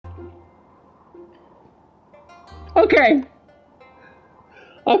Okay.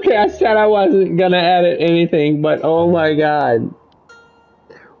 Okay, I said I wasn't gonna edit anything, but oh my god.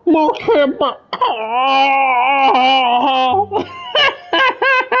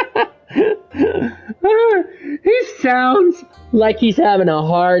 He sounds like he's having a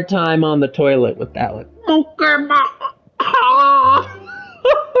hard time on the toilet with that one. Okay,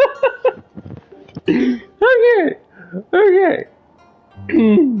 okay.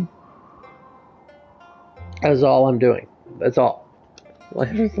 That's all I'm doing. That's all.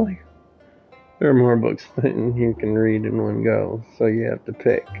 Like, just like, there are more books than you can read in one go, so you have to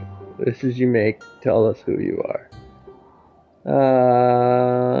pick. Wishes you make, tell us who you are.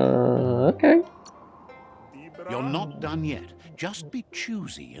 Okay. You're not done yet. Just be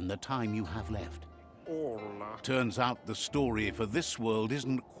choosy in the time you have left. Turns out the story for this world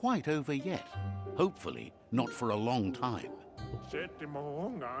isn't quite over yet. Hopefully, not for a long time.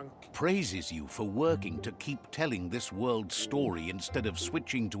 Praises you for working to keep telling this world's story instead of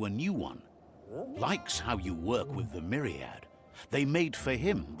switching to a new one. Likes how you work with the Myriad. They made for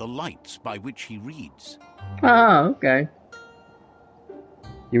him the lights by which he reads. Oh, okay.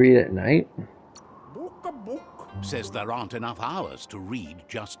 You read at night? Says there aren't enough hours to read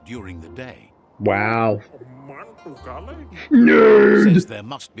just during the day. Wow. Nerd! Says there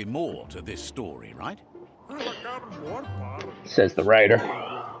must be more to this story, right? Says the writer.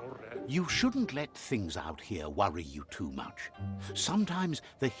 You shouldn't let things out here worry you too much. Sometimes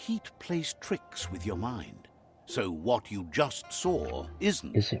the heat plays tricks with your mind. So what you just saw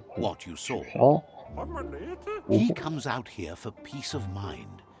isn't what you saw. He comes out here for peace of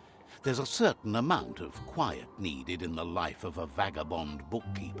mind. There's a certain amount of quiet needed in the life of a vagabond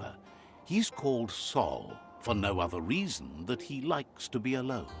bookkeeper. He's called Sol for no other reason that he likes to be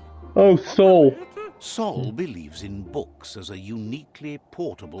alone. Oh, Sol. Sol believes in books as a uniquely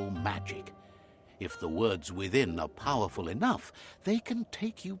portable magic. If the words within are powerful enough, they can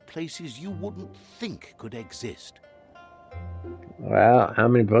take you places you wouldn't think could exist. Wow, how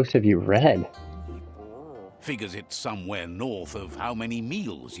many books have you read? Figures it's somewhere north of how many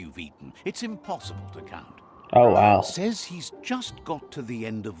meals you've eaten. It's impossible to count. Oh, wow. Says he's just got to the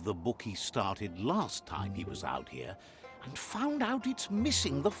end of the book he started last time he was out here and found out it's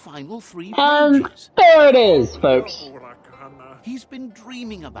missing the final 3 pages. There it is, folks. He's been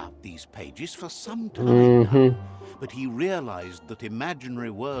dreaming about these pages for some time now, but he realized that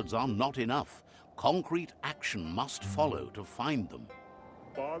imaginary words are not enough. Concrete action must follow to find them.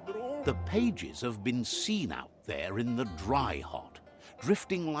 The pages have been seen out there in the dry hot,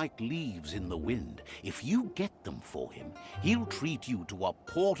 drifting like leaves in the wind. If you get them for him, he'll treat you to a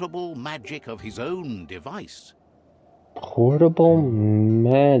portable magic of his own device. Portable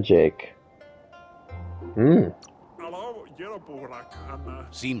magic.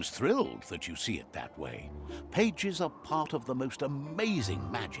 Seems thrilled that you see it that way. Pages are part of the most amazing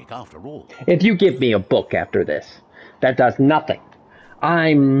magic after all. If you give me a book after this that does nothing,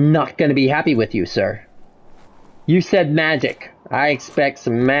 I'm not going to be happy with you, sir. You said magic. I expect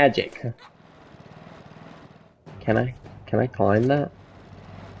some magic. Can I climb that?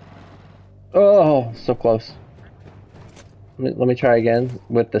 Oh, so close. Let me try again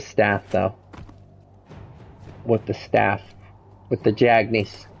with the staff, though. With the staff. With the Jagny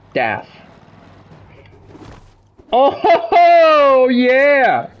staff. Oh, ho, ho,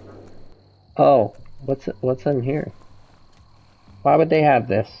 yeah! Oh, what's in here? Why would they have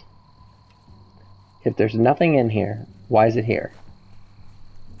this? If there's nothing in here, why is it here?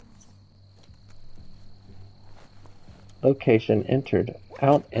 Location entered.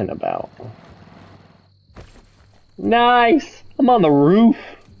 Out and about. Nice! I'm on the roof.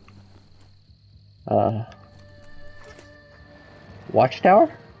 Watchtower?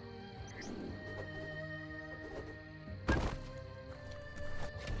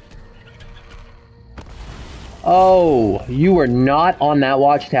 Oh, you were not on that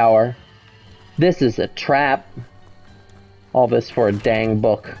watchtower. This is a trap. All this for a dang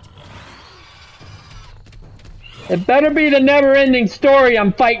book. It better be the never-ending story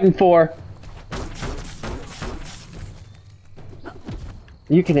I'm fighting for.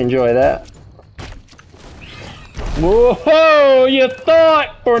 You can enjoy that. Whoa, you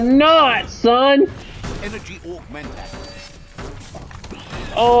thought or not, son? Energy augmented.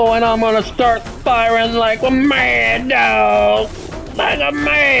 Oh, and I'm gonna start firing like a mad dog. Like a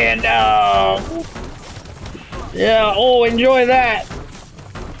mad dog. Yeah, oh, enjoy that.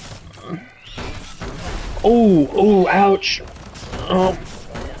 Oh, ouch. Oh,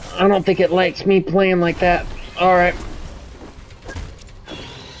 I don't think it likes me playing like that. Alright.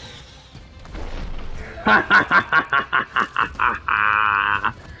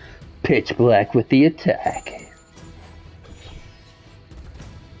 Pitch black with the attack.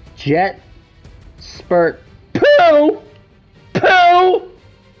 Jet Spurt Poo! Poo!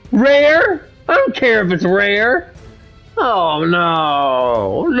 Rare? I don't care if it's rare. Oh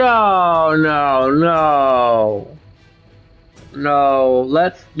no. No, no, no. No.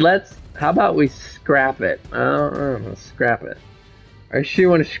 Let's how about we scrap it? I don't know, scrap it. I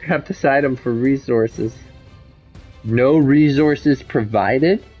sure want to scrap this item for resources. No resources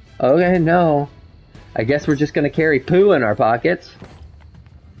provided? Okay, no. I guess we're just gonna carry poo in our pockets.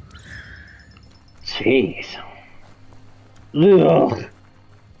 Jeez. Ugh.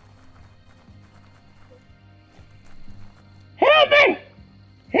 Help me!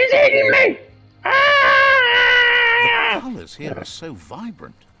 He's eating me! Ah! The colors here are so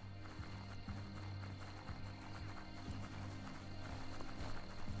vibrant.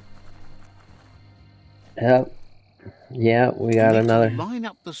 Yep. Yeah, we got another. Line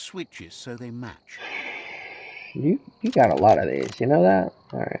up the switches so they match. You got a lot of these, you know that?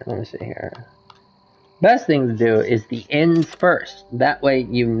 Alright, let me see here. Best thing to do is the ends first. That way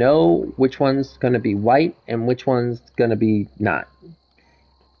you know which one's gonna be white and which one's gonna be not.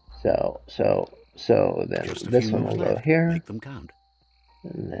 So then this one will go here. Make them count.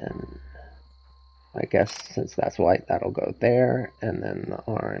 And then I guess since that's white, that'll go there, and then the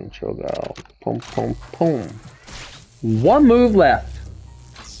orange will go boom, boom, boom. One move left.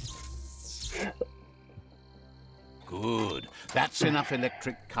 Good. That's enough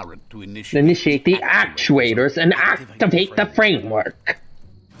electric current to initiate the actuators and activate the framework.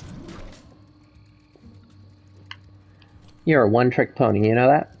 You're a one-trick pony, you know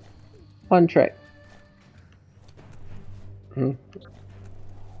that? One trick.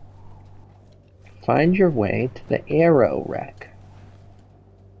 Find your way to the aero wreck.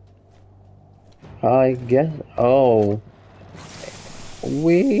 I guess. Oh.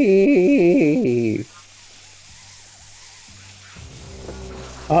 Wee.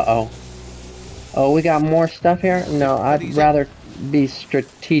 Uh-oh. Oh, we got more stuff here? No, I'd rather be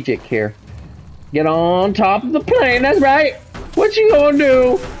strategic here. Get on top of the plane, that's right! What you gonna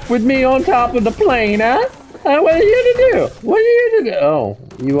do with me on top of the plane, huh? What are you to do? What are you to do? Oh,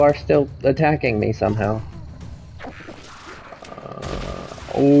 you are still attacking me somehow.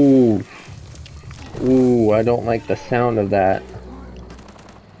 Ooh. Ooh, I don't like the sound of that.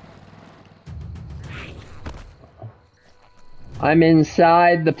 I'm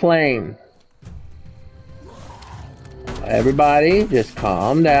inside the plane. Everybody, just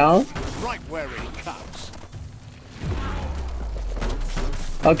calm down. Right where it cuts.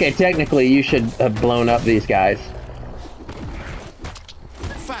 Okay, technically you should have blown up these guys.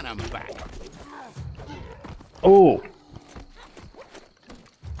 Phantom back. Oh.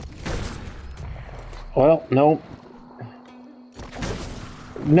 Well, no.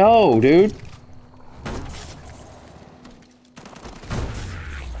 No, dude.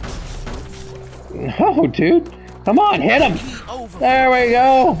 No, dude. Come on, hit him. There we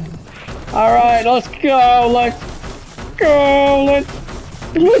go. All right, let's go. Let's go.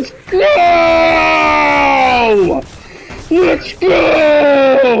 Let's go. Let's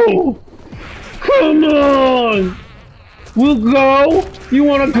go. Come on. We'll go. You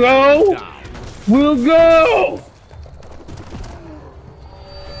want to go? We'll go.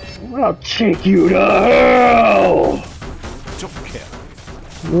 I'll take you to hell.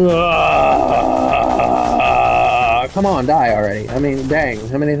 Come on, die already. I mean, dang.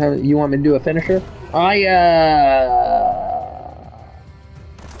 How many times you want me to do a finisher?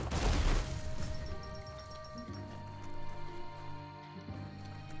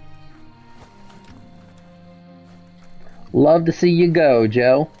 Love to see you go,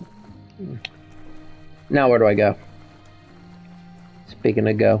 Joe. Now where do I go? Speaking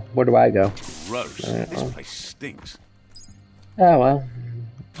of go, where do I go? Gross. This place stinks. Oh well.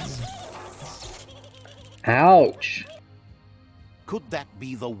 Ouch. Could that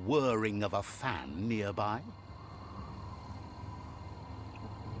be the whirring of a fan nearby?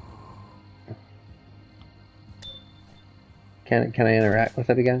 Can I interact with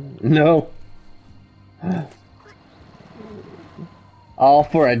it again? No. All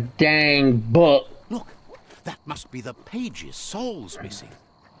for a dang book. Look, that must be the page's soul's missing.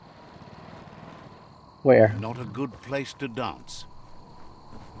 Where? Not a good place to dance.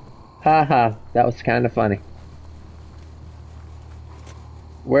 Haha, that was kind of funny.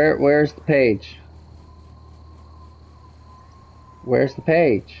 Where's the page? Where's the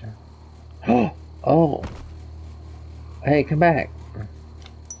page? Oh. Hey, come back.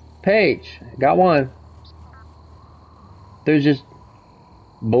 Page, got one. They're just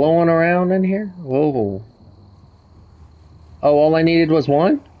blowing around in here? Whoa. Oh, all I needed was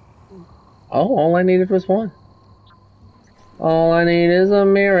one? Oh, all I needed was one. All I need is a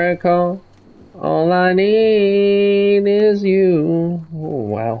miracle. All I need is you. Oh,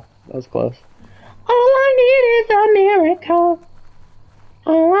 wow. That was close. All I need is a miracle.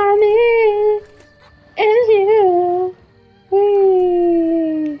 All I need is you.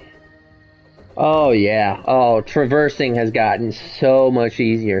 Whee. Oh, yeah. Oh, traversing has gotten so much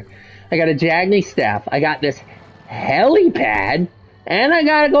easier. I got a Jagny staff. I got this helipad. And I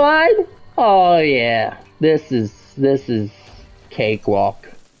got a glide. Oh, yeah. This is cakewalk.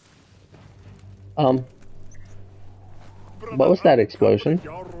 What was that explosion?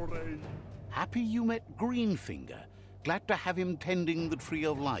 Happy you met Greenfinger. Glad to have him tending the Tree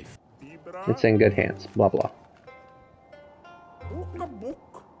of Life. It's in good hands. Blah, blah.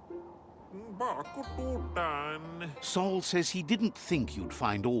 Sol says he didn't think you'd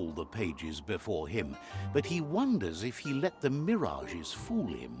find all the pages before him, but he wonders if he let the mirages fool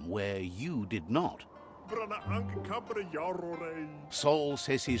him where you did not. Sol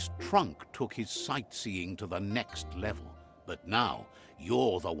says his trunk took his sightseeing to the next level, but now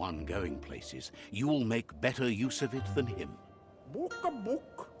you're the one going places. You'll make better use of it than him.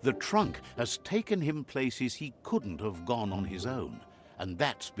 The trunk has taken him places he couldn't have gone on his own, and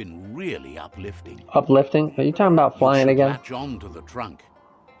that's been really uplifting. Uplifting? Are you talking about flying again? Latch on to the trunk.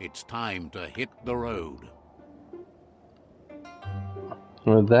 It's time to hit the road.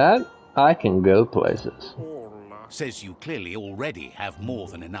 With that, I can go places. Says you clearly already have more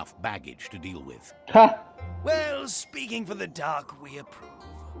than enough baggage to deal with. Ha! Well, speaking for the Dark, we approve.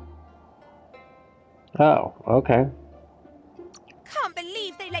 Oh, okay. Can't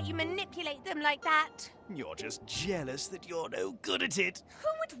believe they let you manipulate them like that. You're just jealous that you're no good at it. Who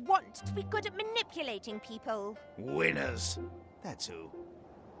would want to be good at manipulating people? Winners. That's who.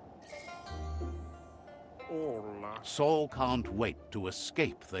 Sol can't wait to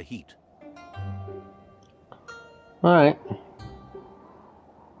escape the heat. Alright.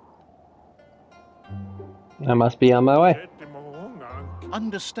 I must be on my way.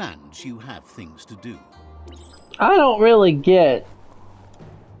 Understands you have things to do. I don't really get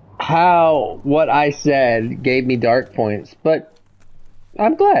how what I said gave me dark points, but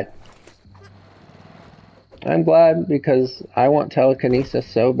I'm glad. I'm glad because I want telekinesis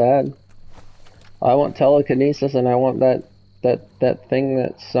so bad. I want telekinesis and I want that thing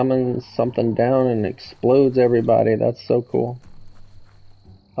that summons something down and explodes everybody. That's so cool.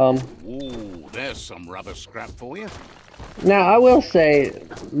 Ooh, there's some rubber scrap for you. Now I will say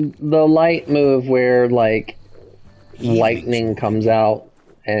the light move where like lightning comes out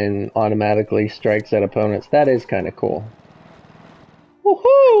and automatically strikes at opponents, that is kind of cool.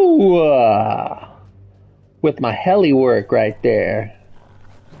 Woohoo! With my heli work right there.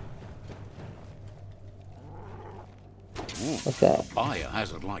 What's up? A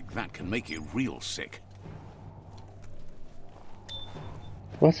biohazard like that can make you real sick.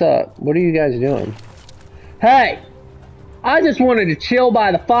 What's up? What are you guys doing? Hey! I just wanted to chill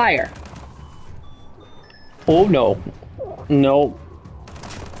by the fire. Oh no. No.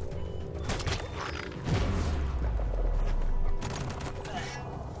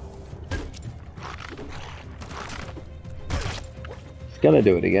 It's gonna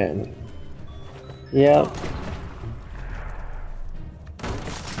do it again. Yep.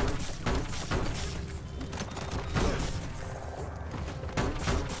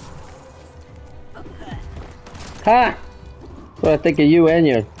 Ha! That's what I think of you and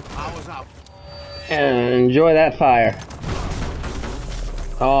you. Power's up. And enjoy that fire.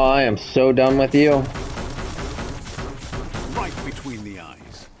 Oh, I am so done with you. Right between the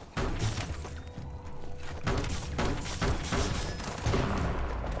eyes.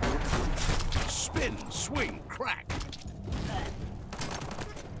 Spin, swing, crack.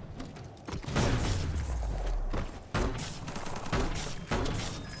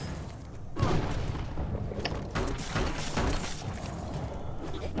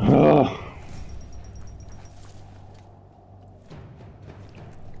 Ugh.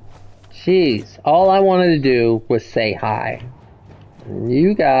 Jeez, all I wanted to do was say hi. And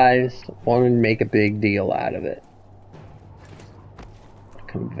you guys wanted to make a big deal out of it.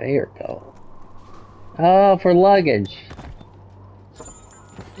 Conveyor belt. Oh, for luggage.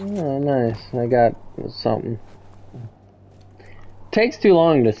 Oh, nice. I got something. Takes too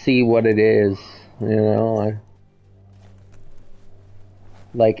long to see what it is, you know.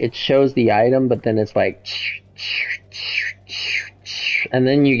 Like, it shows the item, but then it's like... And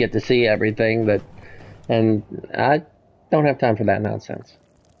then you get to see everything that... And I don't have time for that nonsense.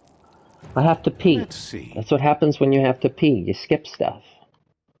 I have to pee. Let's see. That's what happens when you have to pee. You skip stuff.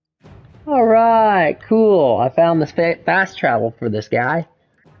 Alright, cool. I found the fast travel for this guy.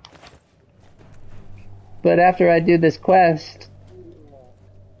 But after I do this quest,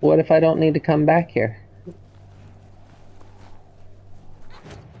 what if I don't need to come back here?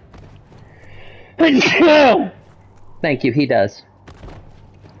 Thank you, he does.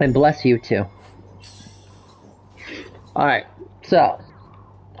 And bless you too. Alright, so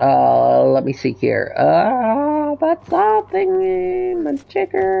let me see here. That's something in the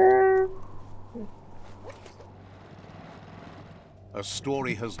chicker. A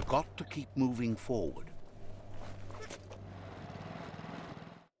story has got to keep moving forward.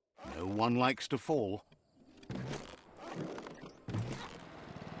 No one likes to fall.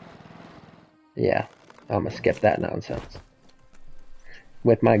 Yeah, I'm gonna skip that nonsense.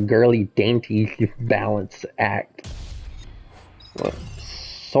 With my girly, dainty balance act. What?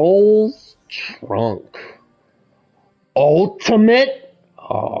 Soul's Trunk. Ultimate?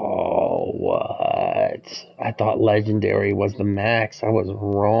 Oh, what? I thought Legendary was the max. I was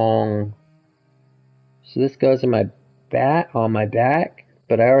wrong. So this goes in my on my back,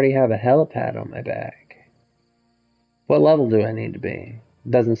 but I already have a helipad on my back. What level do I need to be?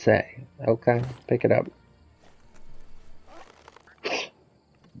 Doesn't say. Okay, pick it up.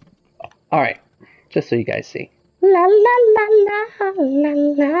 Alright, just so you guys see. La la la la la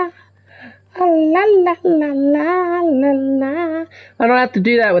la. La la la la la la. I don't have to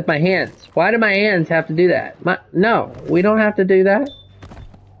do that with my hands. Why do my hands have to do that? No, we don't have to do that.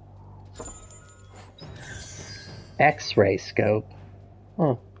 X-ray scope.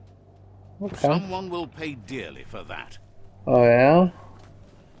 Oh. Okay. Someone will pay dearly for that. Oh yeah?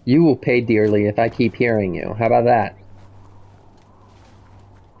 You will pay dearly if I keep hearing you. How about that?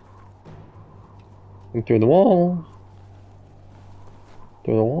 And through the wall.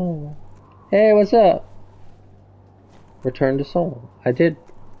 Through the wall. Hey, what's up? Return to Soul. I did.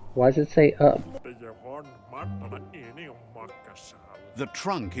 Why does it say up? The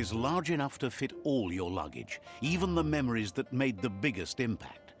trunk is large enough to fit all your luggage, even the memories that made the biggest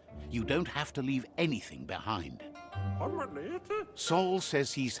impact. You don't have to leave anything behind. Sol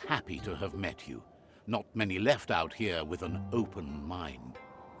says he's happy to have met you. Not many left out here with an open mind.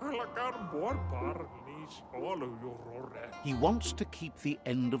 He wants to keep the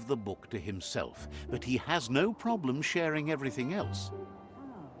end of the book to himself, but he has no problem sharing everything else.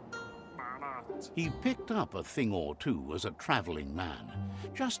 He picked up a thing or two as a traveling man.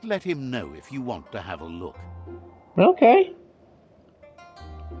 Just let him know if you want to have a look. Okay.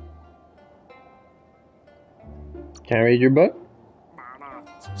 Can I read your book?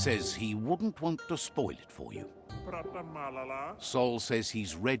 Says he wouldn't want to spoil it for you. Sol says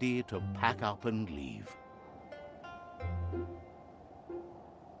he's ready to pack up and leave.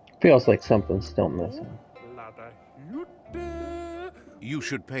 Feels like something's still missing. You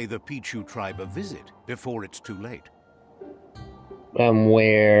should pay the Pichu tribe a visit before it's too late.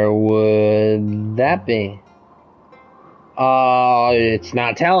 Where would that be? It's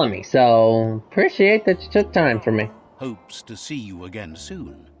not telling me, so appreciate that you took time for me. Hopes to see you again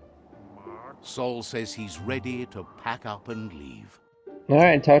soon. Sol says he's ready to pack up and leave.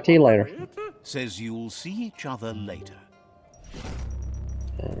 Alright, talk to you later. Says you'll see each other later.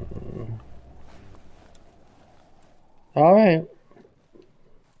 Alright.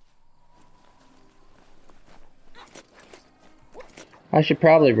 I should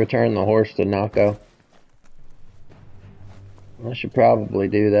probably return the horse to Nako. I should probably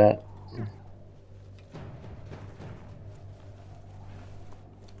do that.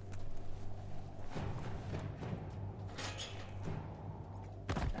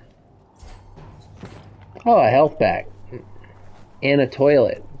 Oh, a health pack. And a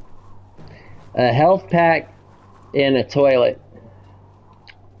toilet. A health pack and a toilet.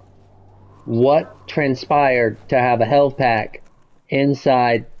 What transpired to have a health pack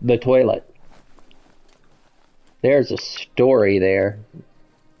inside the toilet? There's a story there.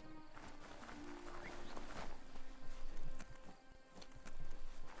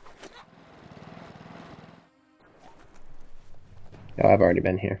 Oh, I've already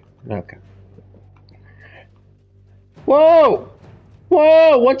been here. Okay. Whoa!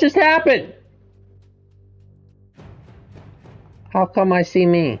 Whoa! What just happened? How come I see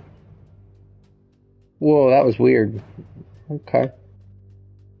me? Whoa, that was weird. Okay.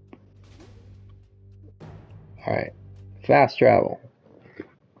 Alright. Fast travel.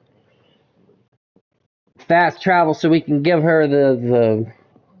 Fast travel so we can give her the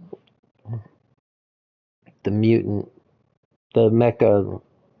mutant. The Mecha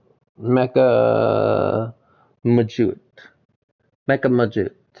Majut. Mecha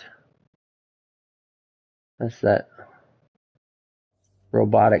Majut. That's that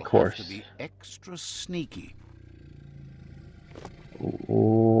robotic horse. To be extra sneaky.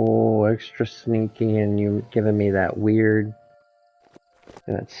 Oh, extra sneaky, and you're giving me that weird,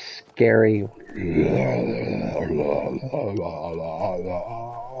 that scary.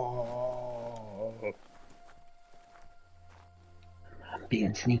 I'm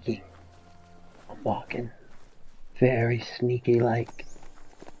being sneaky. I'm walking very sneaky like.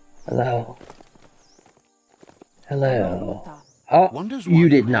 Hello. Hello. Oh, Wonders you why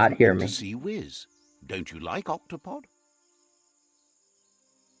did not haven't hear been me. to see Wiz. Don't you like Octopod?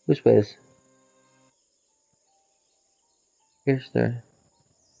 Which Wiz? Here's the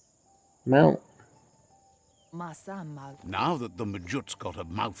mount. Now that the Majut's got a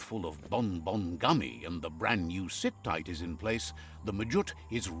mouthful of Bon Bon Gummy and the brand new sit-tight is in place, the Majut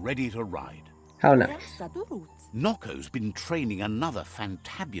is ready to ride. How nice. Nocco's been training another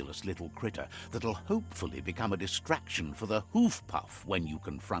fantabulous little critter that'll hopefully become a distraction for the hoof puff when you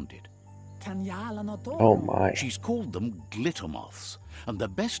confront it. Oh my. She's called them glitter moths, and the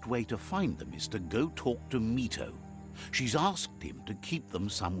best way to find them is to go talk to Mito. She's asked him to keep them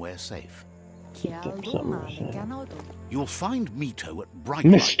somewhere safe. You'll find Mito at Bright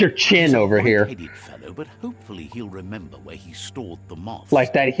Mr. Chin over here. He's a white-headed fellow, but hopefully he'll remember where he stored the moths.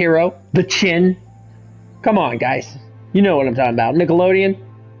 Like that hero, the Chin. Come on, guys. You know what I'm talking about. Nickelodeon.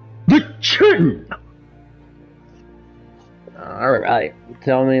 The Chin. All right.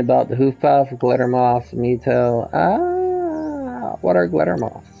 Tell me about the hoof puff, glitter moths, Mito. What are glitter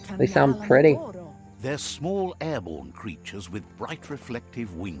moths? They sound pretty. They're small airborne creatures with bright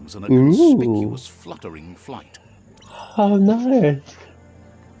reflective wings and a conspicuous fluttering flight. How nice.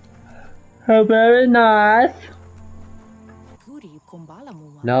 How very nice.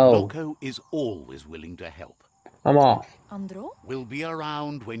 No. Nocco is always willing to help. I'm off. We'll be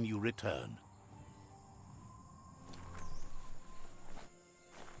around when you return.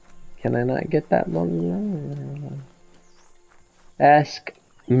 Can I not get that one? Ask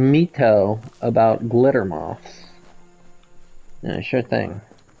Mito about glitter moths. Yeah, sure thing.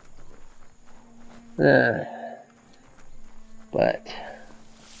 But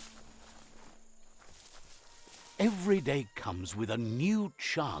every day comes with a new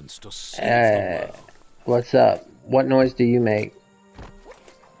chance to save the world. What's up? What noise do you make?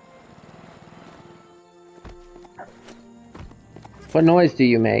 What noise do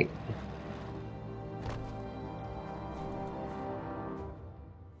you make?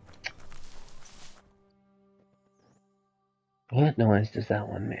 What noise does that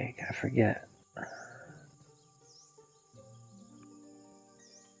one make? I forget.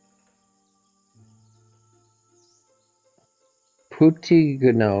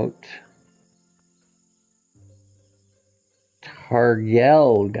 Putignot.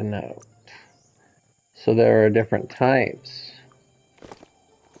 Targelgnot. So there are different types.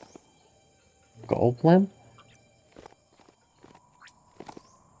 Goldblum?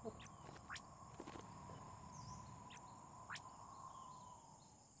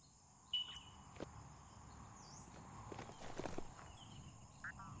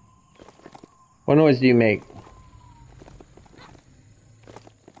 What noise do you make?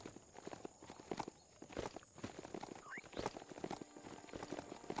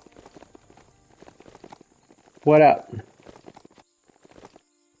 What up?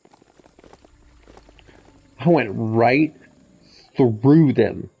 I went right through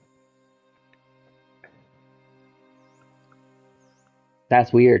them.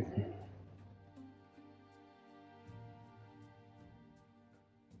 That's weird.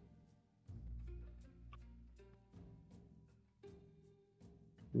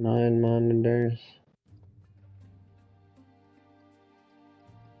 Nine monitors.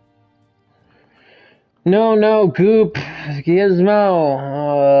 No, Goop.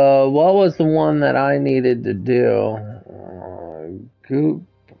 Gizmo. What was the one that I needed to do? Goop.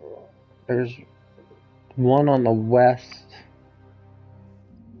 There's one on the west.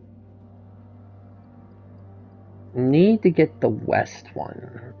 Need to get the west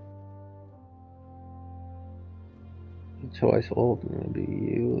one. The choice will ultimately be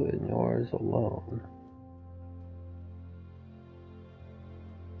you and yours alone.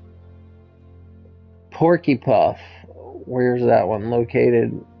 Porky Puff. Where's that one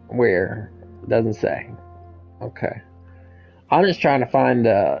located? Where? Doesn't say. Okay. I'm just trying to find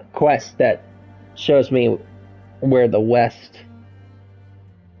a quest that shows me where the west.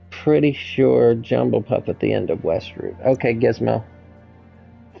 Pretty sure Jumbo Puff at the end of West Route. Okay, Gizmo.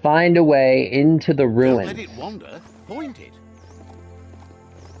 Find a way into the ruins. Don't let it wander. Point it.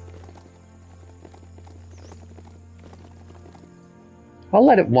 I'll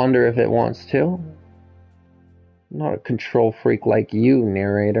let it wander if it wants to. I'm not a control freak like you,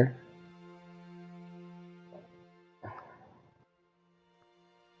 narrator.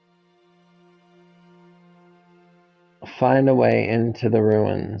 Find a way into the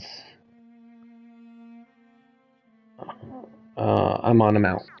ruins. I'm on a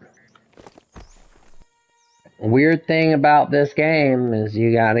mount. Weird thing about this game is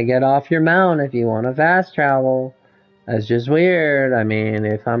you gotta get off your mount if you want to fast travel. That's just weird. I mean,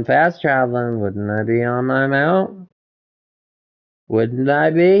 if I'm fast traveling, wouldn't I be on my mount? Wouldn't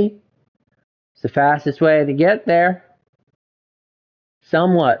I be? It's the fastest way to get there.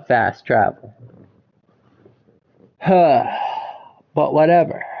 Somewhat fast travel. But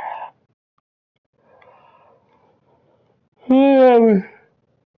whatever.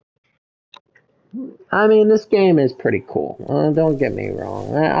 I mean, this game is pretty cool. Don't get me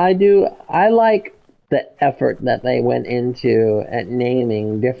wrong. I like the effort that they went into at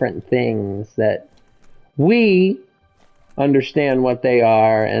naming different things that we understand what they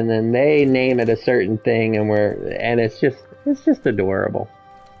are, and then they name it a certain thing, and it's just adorable.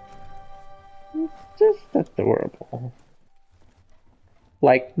 It's just adorable.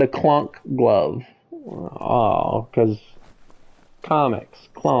 Like the Clunk glove. Oh, because comics,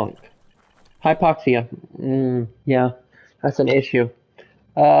 Clunk. Hypoxia. Yeah, that's an issue.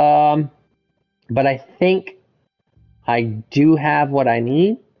 But I think I do have what I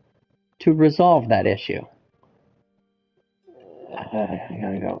need to resolve that issue.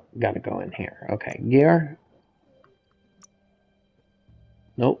 I gotta go in here. Okay, gear.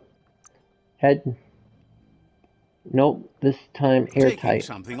 Nope. Head. Nope. This time airtight. Taking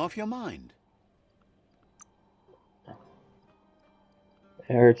something off your mind.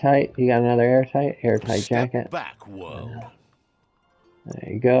 Airtight. You got another airtight? Airtight Step jacket. back, world.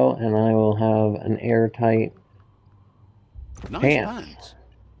 There you go. And I will have an airtight Nice pants.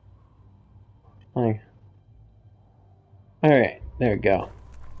 Alright, there we go.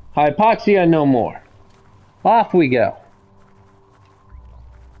 Hypoxia no more. Off we go.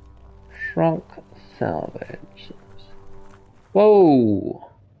 Shrunk salvage. Whoa.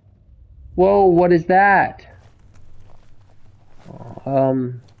 Whoa, what is that?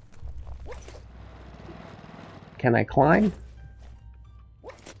 Can I climb?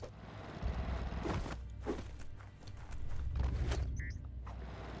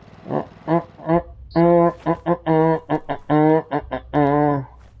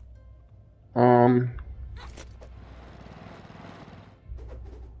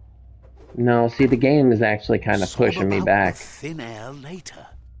 No, see, the game is actually kind of pushing me back. Thin air later.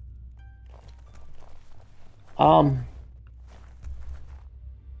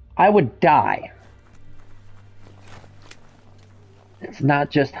 I would die. It's not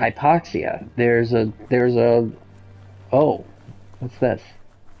just hypoxia. There's a, oh, what's this?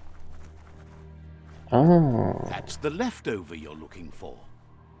 Oh. That's the leftover you're looking for.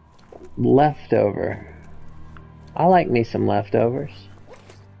 Leftover. I like me some leftovers.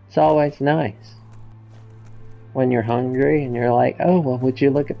 It's always nice. When you're hungry and you're like, oh, well, would you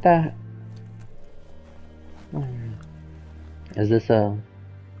look at that? Is this a...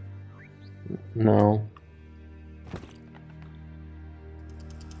 No.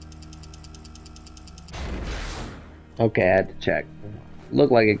 Okay, I had to check.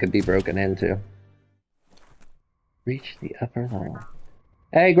 Looked like it could be broken into. Reach the upper level.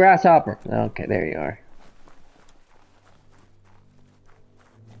 Hey, grasshopper! Okay, there you are.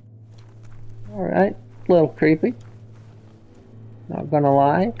 Alright, a little creepy. Not gonna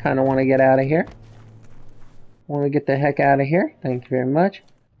lie, kinda wanna get out of here. Wanna get the heck out of here. Thank you very much.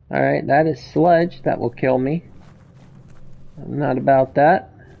 Alright, that is sludge. That will kill me. I'm not about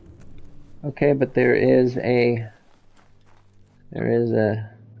that. Okay, but there is a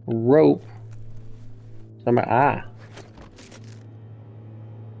rope. Somewhere.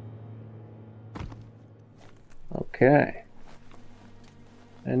 Okay.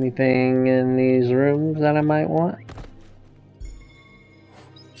 Anything in these rooms that I might want?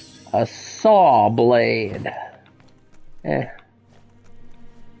 A saw blade.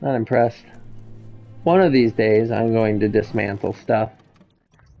 Not impressed. One of these days I'm going to dismantle stuff.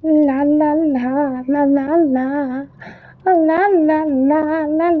 La la la la la la la la la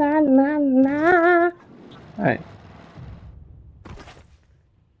la la la la. Alright.